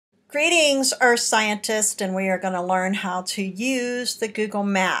Greetings, Earth scientists, and we are going to learn how to use the Google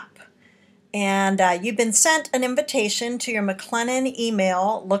Map. And you've been sent an invitation to your McLennan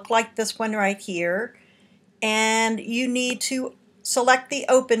email, look like this one right here, and you need to select the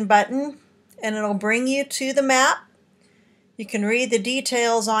open button and it'll bring you to the map. You can read the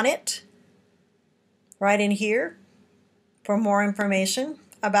details on it right in here for more information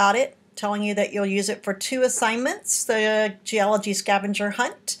about it, telling you that you'll use it for 2 assignments, the geology scavenger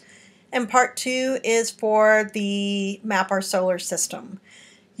hunt, and part 2 is for the map our solar system.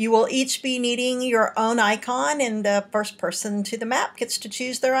 You will each be needing your own icon, and the first person to the map gets to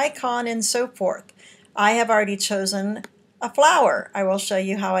choose their icon and so forth. I have already chosen a flower. I will show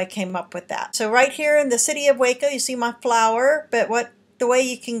you how I came up with that. So right here in the city of Waco, you see my flower, but the way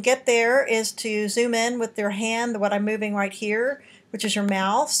you can get there is to zoom in with your hand, what I'm moving right here, which is your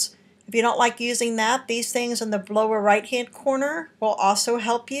mouse. If you don't like using that, these things in the lower right hand corner will also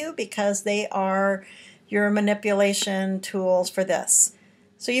help you because they are your manipulation tools for this.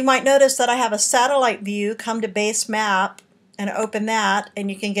 So you might notice that I have a satellite view. Come to base map and open that and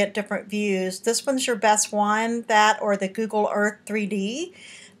you can get different views. This one's your best one, that or the Google Earth 3D.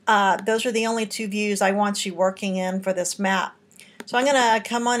 Those are the only 2 views I want you working in for this map. So I'm going to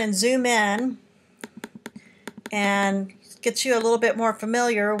come on and zoom in and get you a little bit more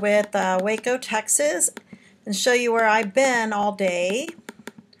familiar with Waco, Texas, and show you where I've been all day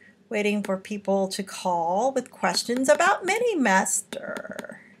waiting for people to call with questions about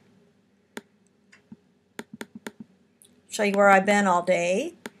Mini-Master. Show you where I've been all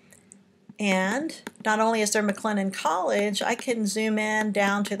day. And not only is there McLennan College, I can zoom in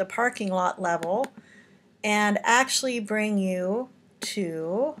down to the parking lot level and actually bring you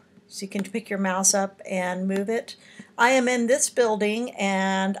to, so you can pick your mouse up and move it. I am in this building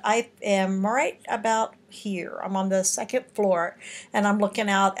and I am right about here. I'm on the 2nd floor and I'm looking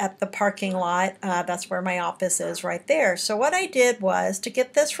out at the parking lot. That's where my office is right there. So what I did was to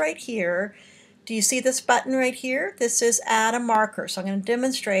get this right here. Do you see this button right here? This is add a marker. So I'm going to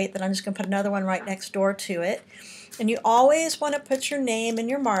demonstrate that I'm just going to put another one right next door to it. And you always want to put your name in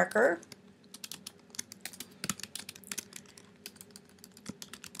your marker.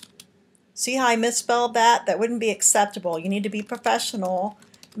 See how I misspelled that? That wouldn't be acceptable. You need to be professional,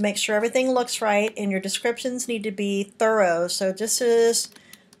 make sure everything looks right, and your descriptions need to be thorough. So this is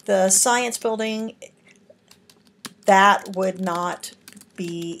the science building. That would not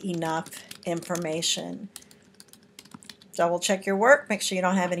be enough information. Double check your work, make sure you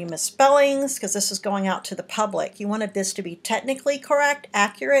don't have any misspellings because this is going out to the public. You wanted this to be technically correct,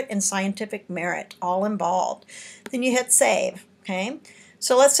 accurate, and scientific merit, all involved. Then you hit save, okay?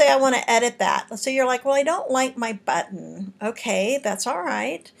 So let's say I want to edit that. Let's say you're like, well, I don't like my button. Okay, that's all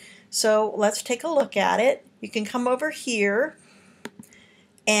right. So let's take a look at it. You can come over here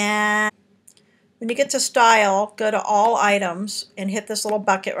and when you get to style, go to all items and hit this little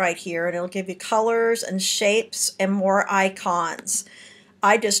bucket right here and it'll give you colors and shapes and more icons.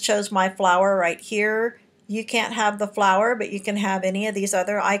 I just chose my flower right here. You can't have the flower, but you can have any of these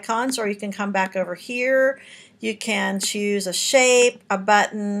other icons, or you can come back over here. You can choose a shape, a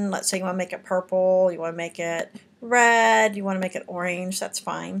button. Let's say you want to make it purple, you want to make it red, you want to make it orange, that's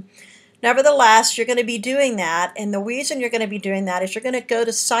fine. Nevertheless, you're going to be doing that, and the reason you're going to be doing that is you're going to go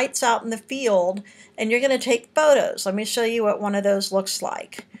to sites out in the field and you're going to take photos. Let me show you what one of those looks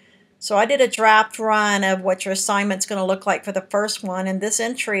like. So I did a draft run of what your assignment's going to look like for the first one, and this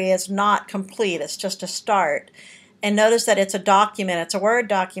entry is not complete, it's just a start. And notice that it's a document, it's a Word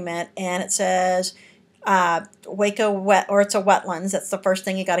document, and it says Waco wet, or it's a wetlands. That's the first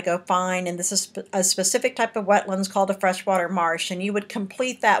thing you got to go find, and this is a specific type of wetlands called a freshwater marsh, and you would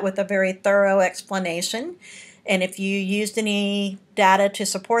complete that with a very thorough explanation. And if you used any data to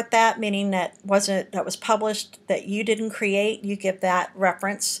support that, meaning that was published that you didn't create, you give that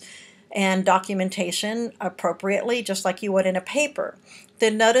reference and documentation appropriately, just like you would in a paper.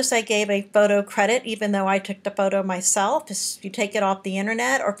 Then notice I gave a photo credit even though I took the photo myself. If you take it off the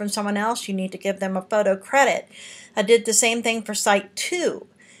internet or from someone else, you need to give them a photo credit. I did the same thing for site 2,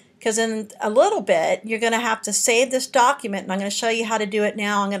 because in a little bit you're going to have to save this document, and I'm going to show you how to do it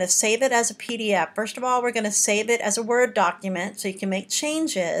now. I'm going to save it as a PDF. First of all, we're going to save it as a Word document so you can make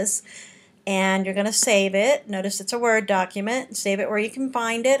changes. And you're going to save it. Notice it's a Word document. Save it where you can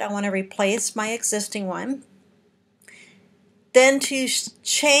find it. I want to replace my existing one. Then to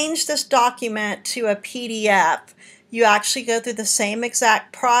change this document to a PDF, you actually go through the same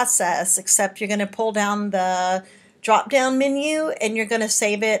exact process, except you're going to pull down the drop-down menu and you're going to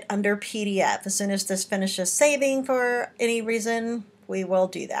save it under PDF. As soon as this finishes saving for any reason, we will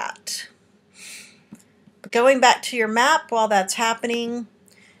do that. But going back to your map while that's happening,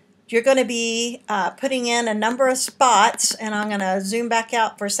 you're going to be putting in a number of spots, and I'm going to zoom back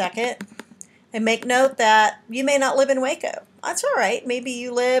out for a second and make note that you may not live in Waco. That's all right. Maybe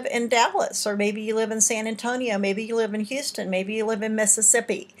you live in Dallas, or maybe you live in San Antonio, maybe you live in Houston, maybe you live in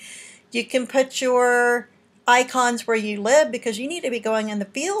Mississippi. You can put your icons where you live because you need to be going in the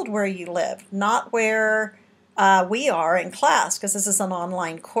field where you live, not where we are in class, because this is an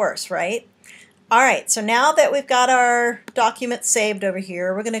online course, right? All right, so now that we've got our document saved over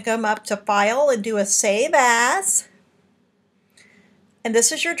here, we're going to come up to File and do a Save As. And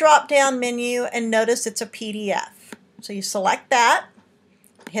this is your drop-down menu, and notice it's a PDF. So you select that,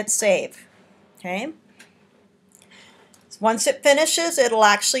 hit Save. Okay. Once it finishes, it'll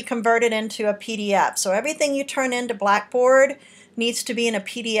actually convert it into a PDF. So everything you turn into Blackboard needs to be in a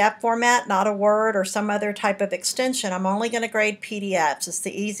PDF format, not a Word or some other type of extension. I'm only going to grade PDFs. It's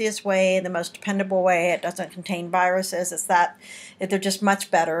the easiest way, the most dependable way. It doesn't contain viruses. It's that they're just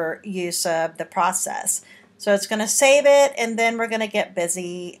much better use of the process. So it's going to save it, and then we're going to get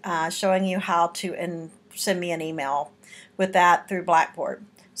busy showing you how to send me an email with that through Blackboard.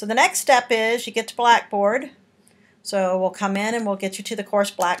 So the next step is you get to Blackboard. So we'll come in and we'll get you to the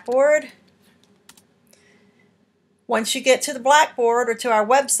course Blackboard. Once you get to the Blackboard or to our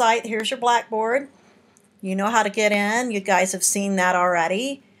website, here's your Blackboard. You know how to get in. You guys have seen that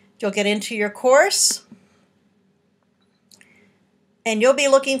already. You'll get into your course. And you'll be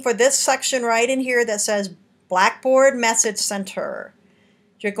looking for this section right in here that says Blackboard Message Center.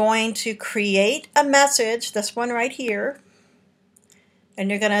 You're going to create a message, this one right here. And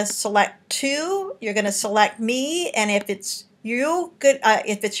you're going to select two. You're going to select me. And if it's you, good.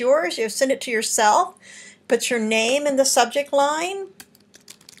 If it's yours, you send it to yourself. Put your name in the subject line.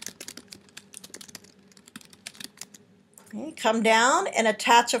 Okay, come down and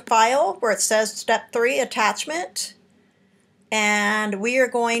attach a file where it says Step 3, Attachment. And we are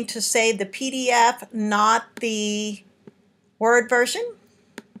going to save the PDF, not the Word version.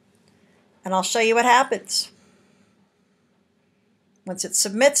 And I'll show you what happens. Once it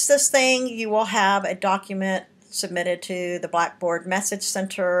submits this thing, you will have a document submitted to the Blackboard Message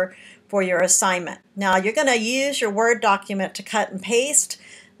Center for your assignment. Now you're going to use your Word document to cut and paste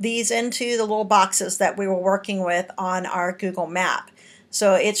these into the little boxes that we were working with on our Google Map.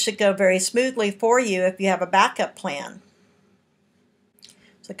 So it should go very smoothly for you if you have a backup plan.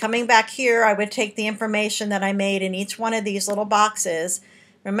 So coming back here, I would take the information that I made in each one of these little boxes.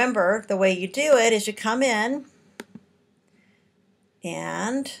 Remember, the way you do it is you come in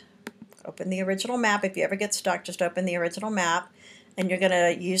and open the original map. If you ever get stuck, just open the original map. And you're going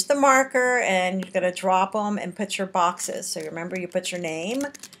to use the marker and you're going to drop them and put your boxes. So remember, you put your name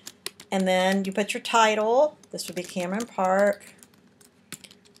and then you put your title. This would be Cameron Park.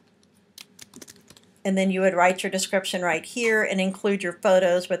 And then you would write your description right here and include your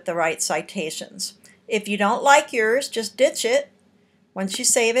photos with the right citations. If you don't like yours, just ditch it. Once you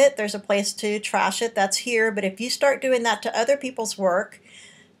save it, there's a place to trash it. That's here. But if you start doing that to other people's work,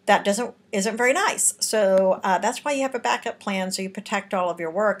 that isn't very nice. So that's why you have a backup plan, so you protect all of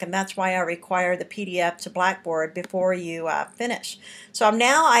your work, and that's why I require the PDF to Blackboard before you finish. So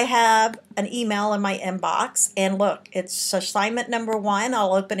now I have an email in my inbox, and look, it's assignment number 1.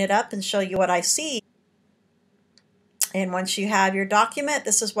 I'll open it up and show you what I see. And once you have your document,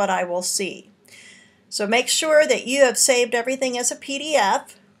 this is what I will see. So make sure that you have saved everything as a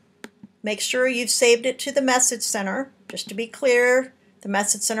PDF. Make sure you've saved it to the Message Center. Just to be clear, the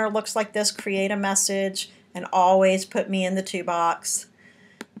Message Center looks like this. Create a message and always put me in the to box.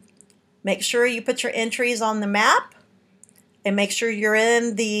 Make sure you put your entries on the map and make sure you're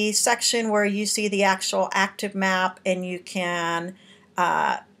in the section where you see the actual active map, and you can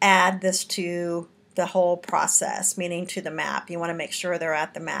add this to the whole process, meaning to the map. You want to make sure they're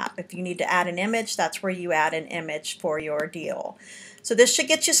at the map. If you need to add an image, that's where you add an image for your deal. So this should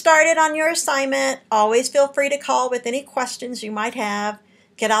get you started on your assignment. Always feel free to call with any questions you might have.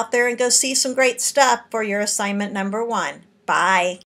 Get out there and go see some great stuff for your assignment number 1. Bye.